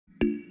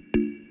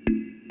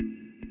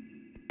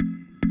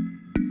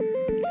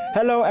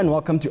Hello and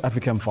welcome to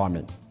African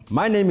Farming.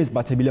 My name is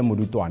Bathabile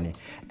Modutoane,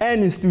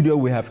 and in studio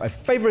we have a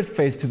favorite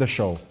face to the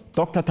show,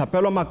 Dr.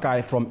 Thapelo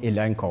Makae from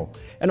Elanco.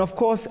 And of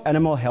course,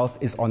 animal health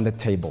is on the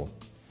table.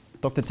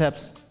 Dr.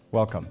 Taps,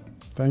 welcome.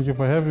 Thank you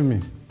for having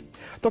me.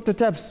 Dr.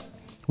 Taps,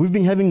 we've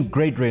been having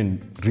great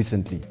rain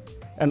recently.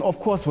 And of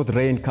course, with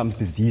rain comes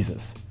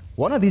diseases.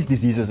 One of these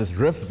diseases is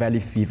Rift Valley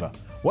fever.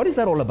 What is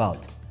that all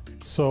about?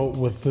 So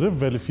with Rift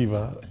Valley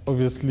fever,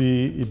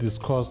 obviously it is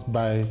caused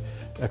by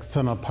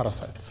external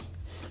parasites.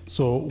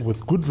 So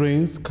with good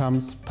rains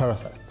comes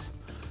parasites.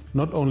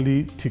 Not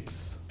only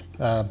ticks,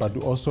 but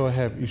we also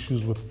have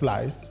issues with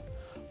flies.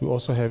 We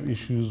also have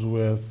issues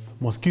with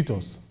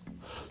mosquitoes.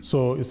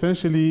 So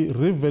essentially,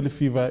 Rift Valley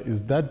fever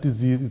is that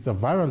disease. It's a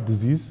viral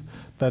disease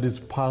that is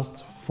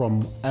passed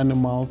from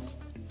animals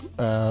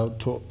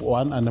to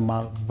one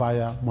animal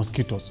via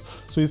mosquitoes.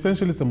 So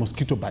essentially, it's a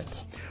mosquito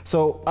bite.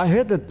 So I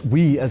heard that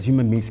we as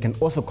human beings can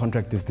also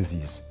contract this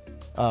disease.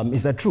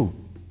 Is that true?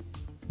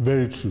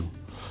 Very true.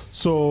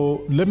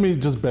 So let me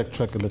just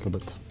backtrack a little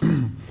bit.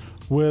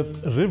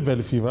 With Rift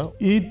Valley fever,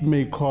 it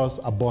may cause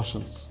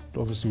abortions.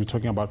 Obviously, we're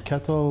talking about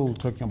cattle, we're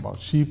talking about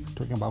sheep, we're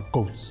talking about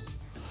goats.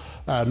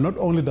 Not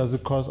only does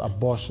it cause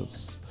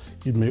abortions,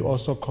 it may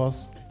also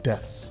cause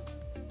deaths.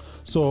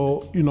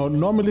 So,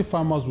 normally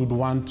farmers would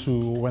want to,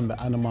 when the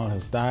animal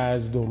has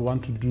died, they would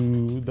want to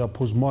do the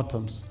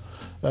postmortems,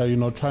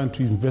 trying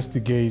to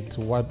investigate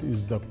what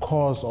is the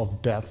cause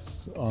of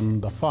deaths on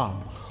the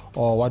farm,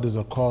 or what is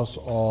the cause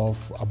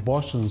of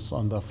abortions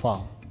on the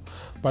farm.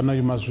 But now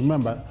you must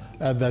remember,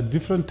 there are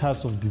different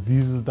types of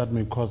diseases that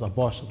may cause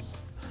abortions.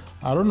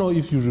 I don't know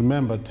if you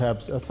remember,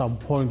 Taps, at some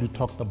point we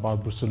talked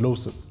about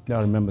brucellosis. Yeah,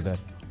 I remember that.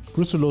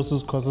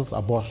 Brucellosis causes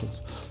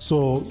abortions,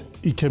 so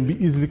it can be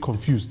easily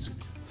confused.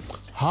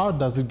 How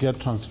does it get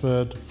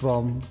transferred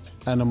from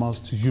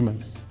animals to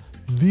humans?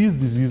 These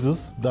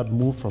diseases that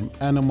move from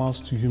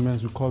animals to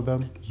humans, we call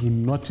them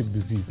zoonotic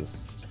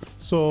diseases.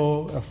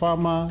 So a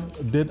farmer,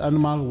 a dead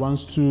animal,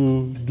 wants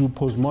to do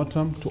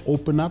postmortem to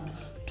open up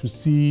to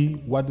see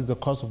what is the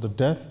cause of the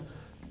death.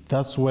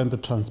 That's when the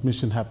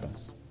transmission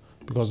happens.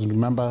 Because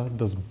remember,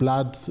 there's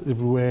blood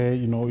everywhere,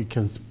 it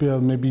can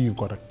spill, maybe you've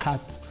got a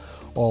cut,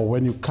 or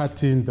when you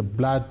cut in the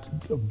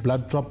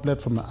blood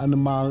droplet from an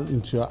animal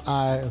into your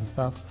eye and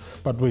stuff.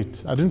 But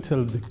wait, I didn't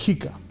tell the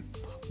kicker.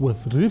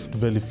 With Rift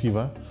Valley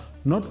fever,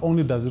 not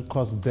only does it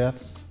cause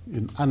deaths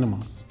in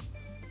animals,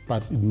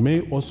 but it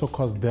may also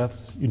cause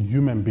deaths in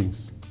human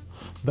beings.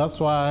 That's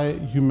why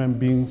human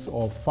beings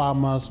or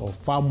farmers or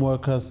farm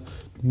workers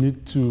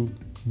need to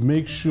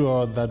make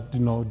sure that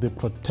they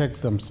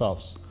protect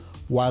themselves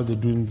while they're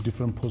doing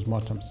different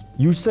postmortems.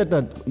 You said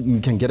that you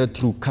can get it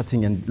through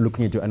cutting and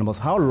looking at your animals.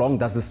 How long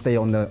does it stay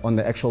on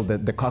the actual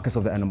carcass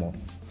of the animal?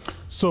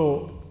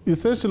 So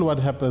essentially what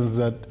happens is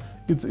that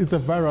it's a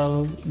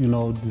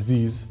viral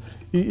disease.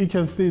 It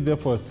can stay there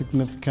for a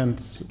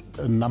significant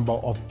number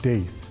of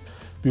days,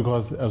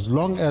 because as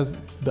long as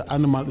the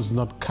animal is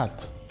not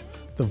cut,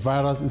 the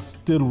virus is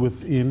still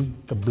within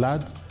the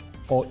blood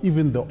or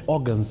even the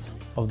organs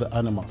of the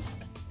animals.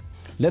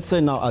 Let's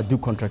say now I do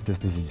contract this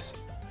disease.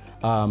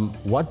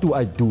 What do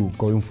I do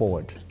going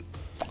forward?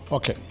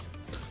 Okay,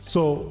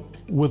 so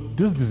with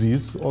this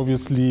disease,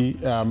 obviously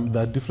there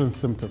are different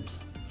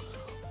symptoms.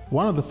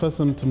 One of the first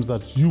symptoms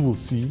that you will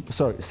see...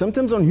 Sorry,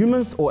 symptoms on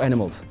humans or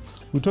animals?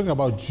 We're talking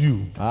about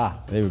you. Ah,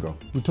 there we go.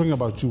 We're talking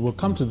about you. We'll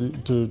come to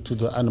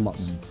the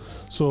animals.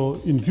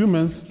 So in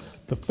humans,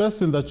 the first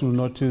thing that you'll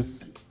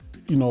notice,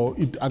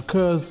 it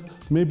occurs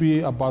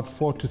maybe about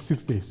 4 to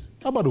 6 days,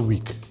 about a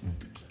week,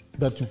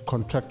 that you've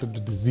contracted the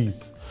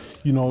disease.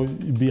 You'll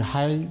be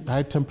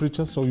high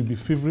temperature, so you'll be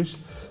feverish,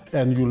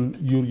 and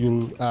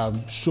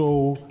you'll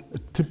show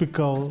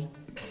typical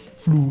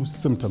flu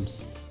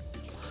symptoms.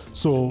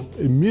 So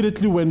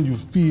immediately when you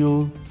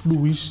feel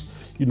fluish,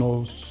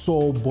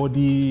 sore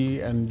body,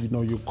 and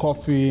you're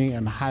coughing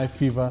and high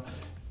fever,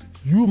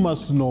 you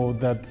must know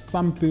that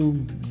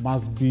something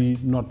must be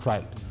not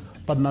right.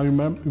 But now you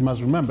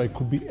must remember, it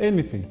could be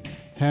anything.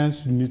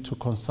 Hence, you need to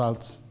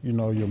consult,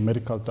 your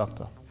medical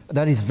doctor.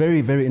 That is very,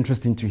 very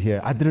interesting to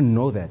hear. I didn't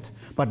know that.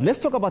 But let's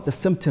talk about the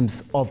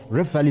symptoms of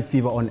Rift Valley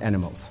fever on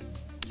animals.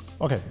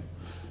 Okay,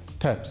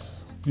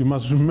 Taps, you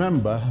must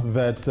remember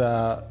that,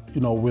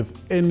 with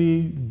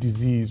any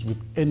disease,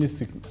 with any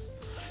sickness,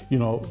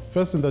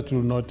 first thing that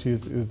you'll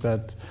notice is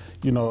that,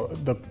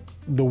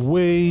 the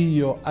way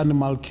your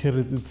animal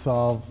carries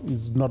itself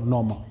is not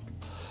normal.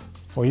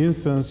 For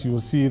instance, you'll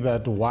see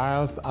that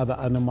whilst other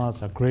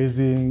animals are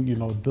grazing,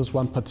 this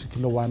one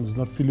particular one is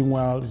not feeling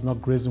well, is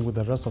not grazing with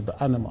the rest of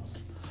the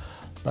animals.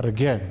 But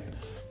again,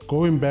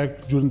 going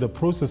back during the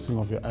processing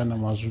of your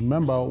animals,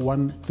 remember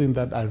one thing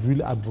that I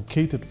really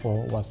advocated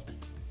for was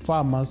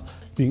farmers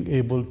being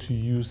able to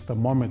use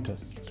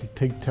thermometers to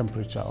take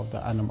temperature of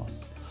the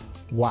animals.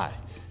 Why?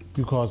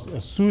 Because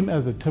as soon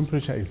as the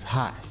temperature is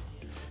high,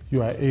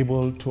 you are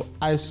able to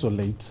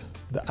isolate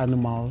the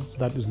animal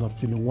that is not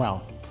feeling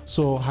well.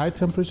 So high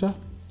temperature,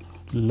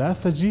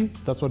 lethargy,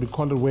 that's what we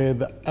call it, where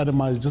the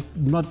animal is just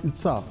not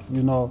itself,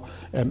 you know,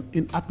 and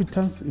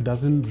inappetence, it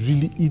doesn't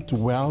really eat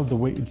well the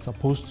way it's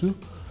supposed to.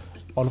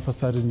 All of a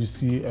sudden you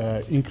see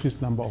an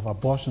increased number of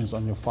abortions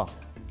on your farm.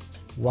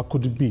 What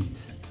could it be?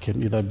 It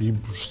can either be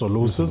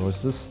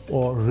brucellosis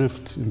or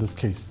rift in this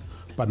case.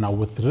 But now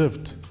with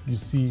rift, you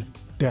see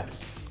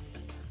deaths,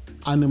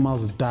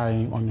 animals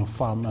dying on your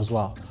farm as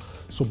well.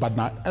 So, but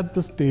now at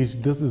this stage,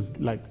 this is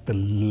like the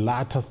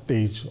latter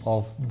stage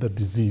of the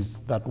disease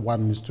that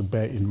one needs to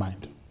bear in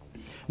mind.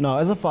 Now,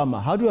 as a farmer,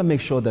 how do I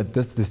make sure that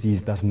this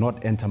disease does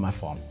not enter my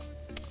farm?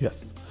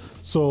 Yes.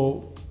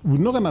 So we're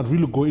not going to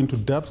really go into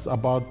depth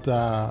about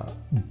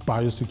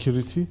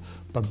biosecurity,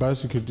 but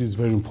biosecurity is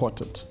very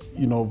important.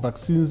 You know,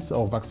 vaccines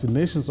or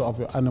vaccinations of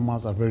your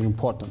animals are very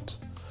important.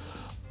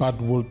 But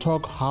we'll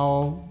talk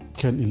how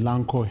can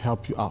Elanco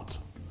help you out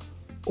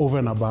over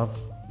and above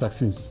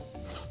vaccines.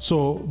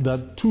 So there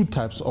are two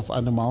types of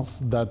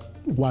animals that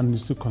one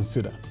needs to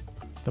consider: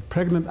 the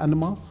pregnant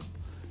animals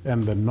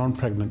and the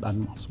non-pregnant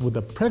animals. With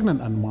the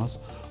pregnant animals,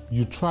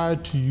 you try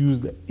to use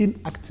the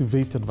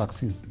inactivated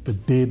vaccines, the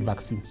dead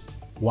vaccines.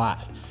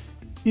 Why?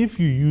 If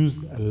you use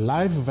a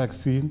live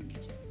vaccine,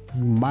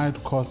 you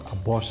might cause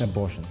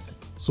abortions.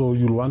 So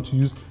you'll want to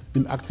use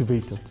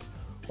inactivated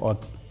or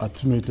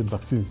attenuated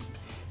vaccines.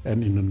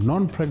 And in the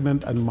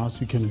non-pregnant animals,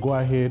 you can go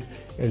ahead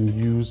and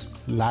use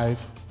live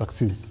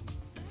vaccines.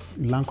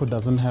 Elanco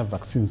doesn't have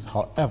vaccines.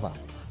 However,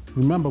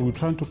 remember, we're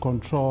trying to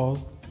control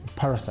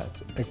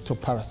parasites,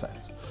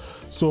 ectoparasites.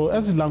 So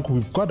as Elanco,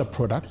 we've got a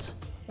product,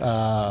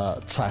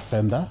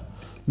 Trifender.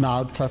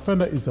 Now,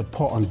 Trifender is a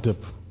pour-on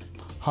dip.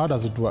 How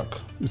does it work?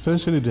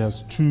 Essentially, it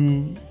has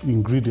two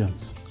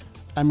ingredients,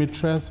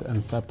 amitriptyline and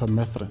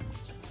cypermethrin.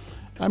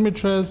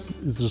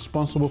 Amitriptyline is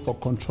responsible for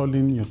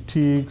controlling your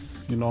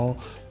ticks, you know,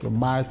 your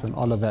mites and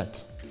all of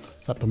that.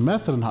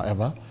 Cypermethrin,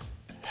 however,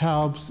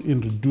 helps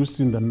in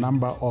reducing the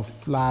number of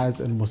flies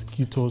and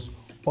mosquitoes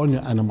on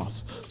your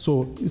animals.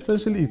 So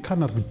essentially it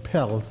kind of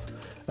repels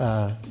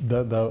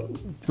the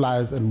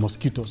flies and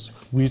mosquitoes,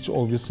 which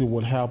obviously will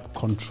help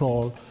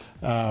control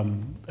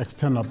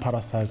external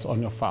parasites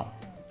on your farm.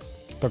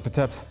 Dr.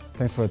 Taps,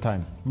 thanks for your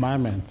time. My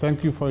man,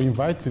 thank you for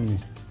inviting me.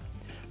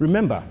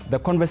 Remember, the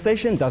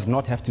conversation does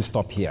not have to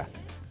stop here.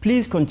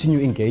 Please continue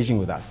engaging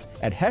with us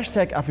at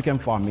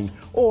 #AfricanFarming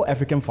or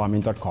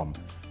AfricanFarming.com.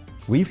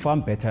 We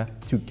farm better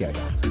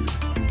together.